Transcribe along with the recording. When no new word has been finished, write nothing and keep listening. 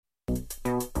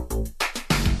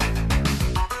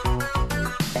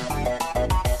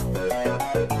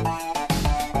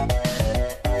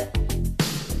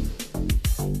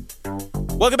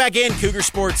Welcome back in, Cougar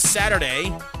Sports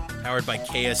Saturday, powered by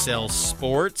KSL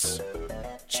Sports.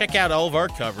 Check out all of our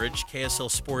coverage,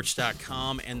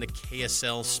 KSLSports.com and the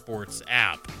KSL Sports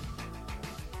app.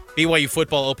 BYU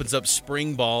football opens up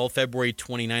spring ball February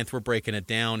 29th. We're breaking it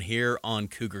down here on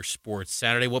Cougar Sports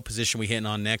Saturday. What position we hitting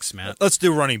on next, Matt? Let's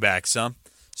do running backs, huh?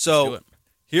 So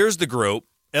here's the group.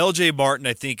 LJ Martin,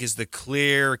 I think, is the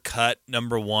clear-cut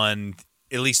number one.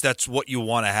 At least that's what you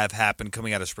want to have happen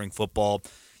coming out of spring football.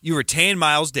 You retain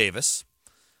Miles Davis.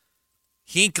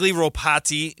 Hinckley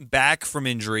Ropati back from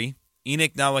injury.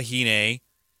 Enoch Nawahine.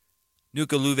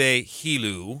 Nukaluve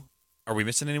Hilu. Are we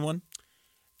missing anyone?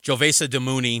 Jovesa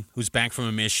Damuni, who's back from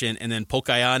a mission, and then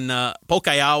Pokayawa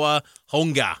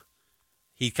Honga.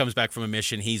 He comes back from a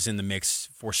mission. He's in the mix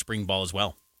for spring ball as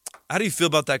well. How do you feel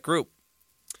about that group?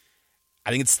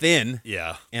 I think it's thin.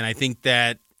 Yeah. And I think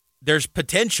that there's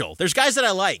potential. There's guys that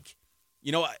I like.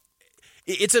 You know,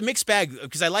 it's a mixed bag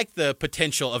because I like the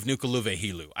potential of Nukaluve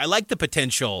Hilu. I like the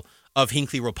potential of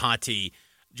Hinckley Ropati,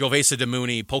 Jovesa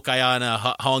Damuni,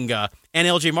 Pokayana Honga, and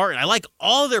LJ Martin. I like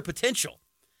all their potential.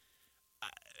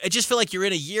 I just feel like you're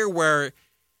in a year where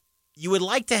you would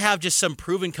like to have just some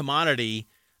proven commodity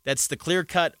that's the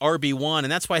clear-cut RB1,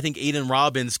 and that's why I think Aiden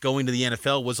Robbins going to the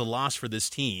NFL was a loss for this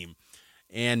team.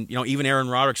 And, you know, even Aaron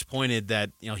Roderick's pointed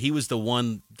that, you know, he was the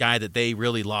one guy that they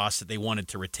really lost that they wanted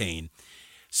to retain.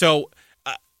 So,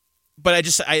 but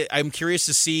I'm curious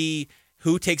to see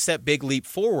who takes that big leap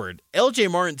forward.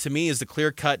 LJ Martin, to me, is the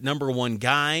clear-cut number one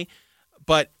guy,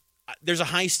 but there's a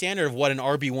high standard of what an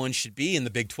RB1 should be in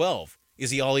the Big 12. Is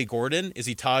he Ollie Gordon? Is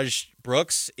he Taj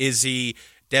Brooks? Is he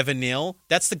Devin Neal?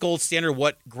 That's the gold standard of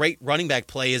what great running back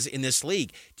play is in this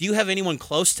league. Do you have anyone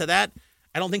close to that?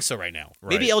 I don't think so right now.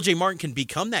 Right. Maybe LJ Martin can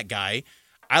become that guy.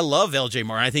 I love LJ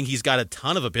Martin. I think he's got a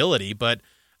ton of ability, but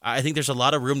I think there's a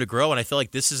lot of room to grow, and I feel like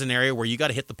this is an area where you got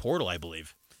to hit the portal, I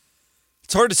believe.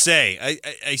 It's hard to say.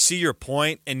 I see your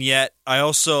point, and yet I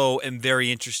also am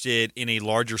very interested in a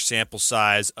larger sample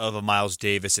size of a Miles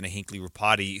Davis and a Hinckley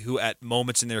Ropati, who at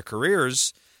moments in their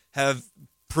careers have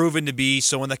proven to be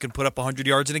someone that can put up 100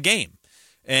 yards in a game.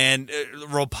 And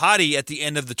Ropati at the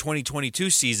end of the 2022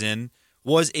 season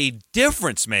was a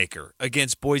difference maker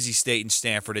against Boise State and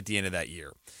Stanford at the end of that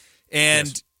year. And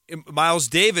yes. Miles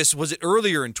Davis was it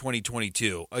earlier in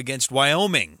 2022 against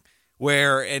Wyoming,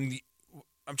 was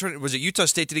it Utah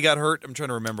State that he got hurt? I'm trying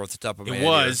to remember off the top of my head. It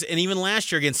was, and even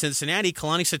last year against Cincinnati,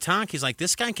 Kalani Sitake's like,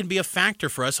 this guy can be a factor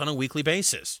for us on a weekly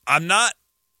basis. I'm not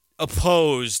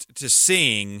opposed to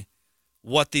seeing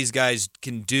what these guys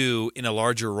can do in a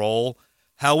larger role.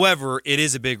 However, it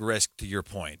is a big risk to your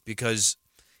point because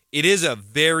it is a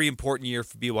very important year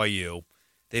for BYU.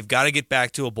 They've got to get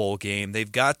back to a bowl game. They've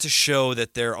got to show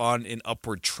that they're on an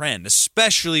upward trend,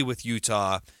 especially with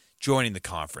Utah joining the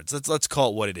conference. Let's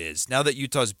call it what it is. Now that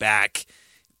Utah's back,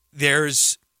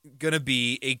 there's going to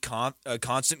be a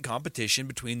constant competition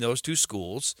between those two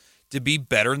schools to be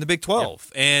better in the Big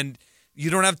 12. Yep. And you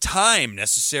don't have time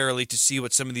necessarily to see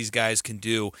what some of these guys can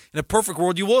do. In a perfect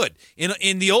world, you would.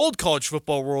 In the old college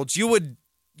football worlds, you'd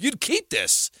keep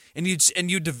this and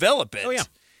you'd develop it. Oh yeah.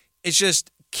 It's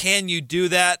just, can you do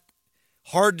that?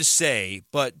 Hard to say,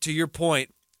 but to your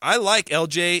point, I like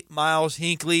LJ, Miles,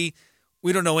 Hinckley.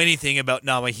 We don't know anything about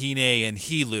Nawahine and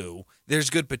Hilu. There's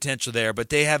good potential there, but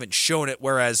they haven't shown it,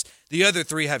 whereas the other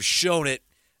three have shown it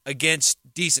against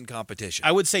decent competition.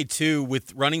 I would say, too,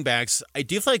 with running backs, I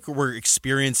do feel like we're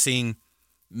experiencing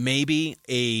maybe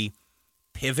a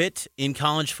pivot in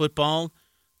college football.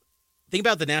 Think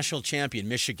about the national champion,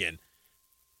 Michigan.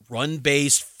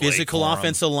 Run-based, physical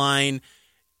offensive line.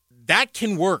 That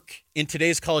can work in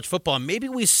today's college football. Maybe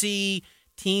we see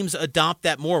teams adopt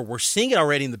that more. We're seeing it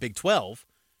already in the Big 12.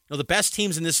 You know, the best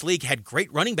teams in this league had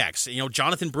great running backs. You know,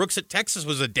 Jonathan Brooks at Texas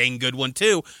was a dang good one,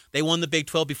 too. They won the Big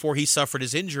 12 before he suffered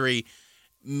his injury.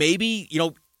 Maybe, you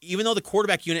know, even though the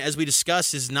quarterback unit, as we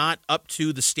discussed, is not up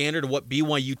to the standard of what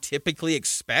BYU typically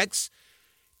expects,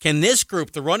 can this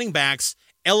group, the running backs,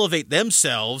 elevate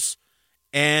themselves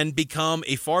and become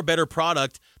a far better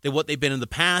product than what they've been in the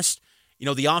past? You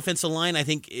know, the offensive line, I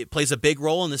think it plays a big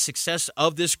role in the success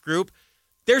of this group.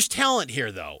 There's talent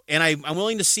here, though, and I'm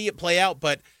willing to see it play out,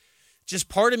 but just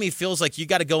part of me feels like you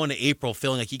got to go into April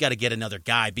feeling like you got to get another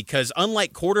guy because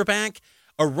unlike quarterback,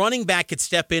 a running back could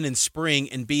step in spring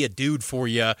and be a dude for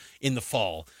you in the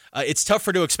fall. It's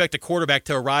tougher to expect a quarterback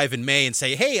to arrive in May and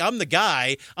say, hey, I'm the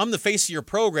guy, I'm the face of your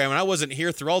program, and I wasn't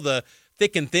here through all the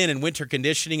thick and thin and winter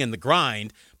conditioning and the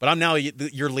grind, but I'm now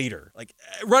your leader. Like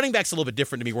running back's a little bit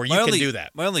different to me where you can do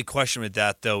that. My only question with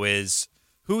that, though, is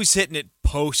who's hitting it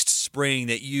post-spring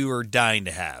that you are dying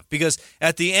to have? Because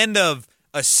at the end of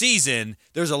a season,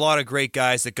 there's a lot of great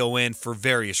guys that go in for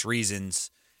various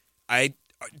reasons.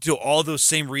 Do all those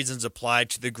same reasons apply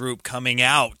to the group coming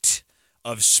out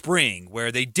of spring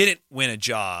where they didn't win a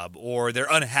job or they're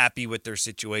unhappy with their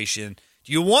situation?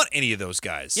 Do you want any of those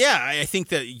guys? Yeah, I think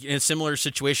that in a similar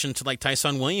situation to like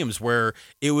Tyson Williams, where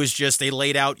it was just they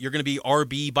laid out, you're going to be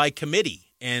RB by committee.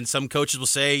 And some coaches will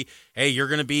say, hey, you're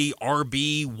going to be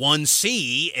RB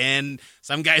 1C. And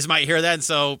some guys might hear that. And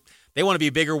so they want to be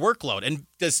a bigger workload. And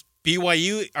does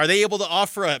BYU, are they able to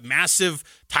offer a massive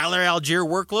Tyler Algier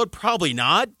workload? Probably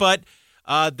not. But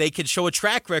they could show a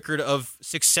track record of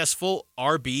successful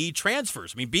RB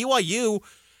transfers. I mean, BYU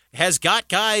has got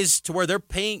guys to where they're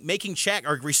making check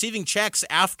or receiving checks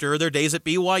after their days at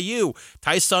BYU.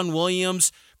 Tyson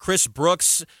Williams, Chris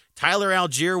Brooks, Tyler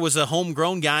Algier was a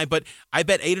homegrown guy, but I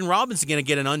bet Aiden Robinson's going to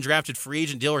get an undrafted free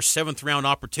agent deal or 7th-round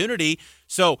opportunity.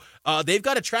 So they've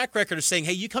got a track record of saying,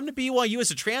 hey, you come to BYU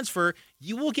as a transfer,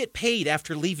 you will get paid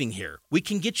after leaving here. We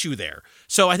can get you there.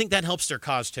 So I think that helps their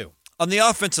cause too. On the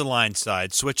offensive line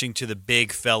side, switching to the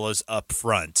big fellas up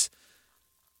front,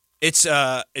 it's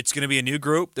going to be a new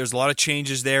group. There's a lot of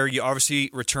changes there. You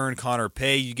obviously return Connor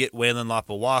Pay. You get Waylon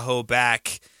Lapawaho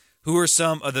back. Who are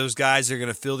some of those guys that are going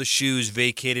to fill the shoes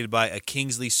vacated by a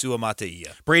Kingsley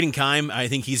Suamataia? Braden Keim, I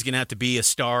think he's going to have to be a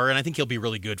star, and I think he'll be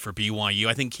really good for BYU.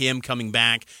 I think him coming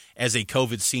back as a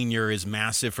COVID senior is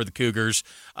massive for the Cougars.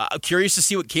 Curious to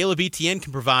see what Caleb Etienne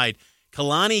can provide.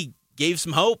 Kalani gave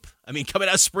some hope. I mean, coming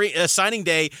out signing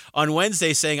day on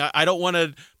Wednesday saying, I don't want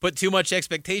to put too much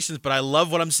expectations, but I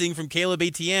love what I'm seeing from Caleb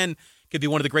Etienne. Could be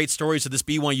one of the great stories of this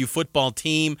BYU football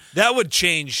team. That would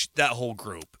change that whole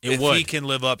group if he can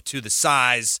live up to the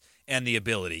size and the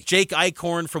ability. Jake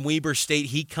Eichhorn from Weber State,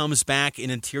 he comes back, an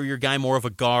interior guy, more of a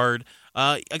guard.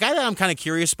 A guy that I'm kind of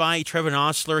curious by, Trevor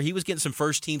Osler. He was getting some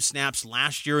first-team snaps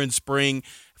last year in spring.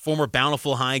 Former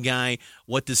Bountiful High guy.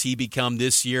 What does he become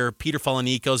this year? Peter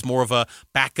Falanico's more of a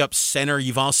backup center.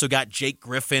 You've also got Jake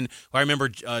Griffin, who I remember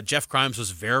Jeff Grimes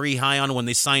was very high on when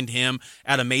they signed him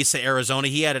out of Mesa, Arizona.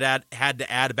 He had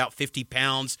to add about 50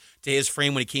 pounds to his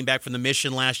frame when he came back from the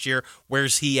mission last year.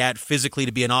 Where's he at physically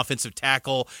to be an offensive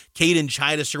tackle? Caden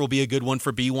Chidister will be a good one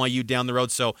for BYU down the road.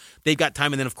 So they've got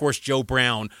time. And then, of course, Joe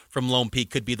Brown from Lone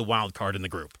Peak could be the wild card in the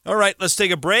group. All right, let's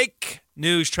take a break.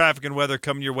 News, traffic, and weather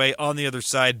coming your way on the other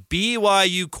side.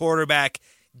 BYU quarterback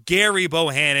Gary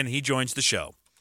Bohannon, he joins the show.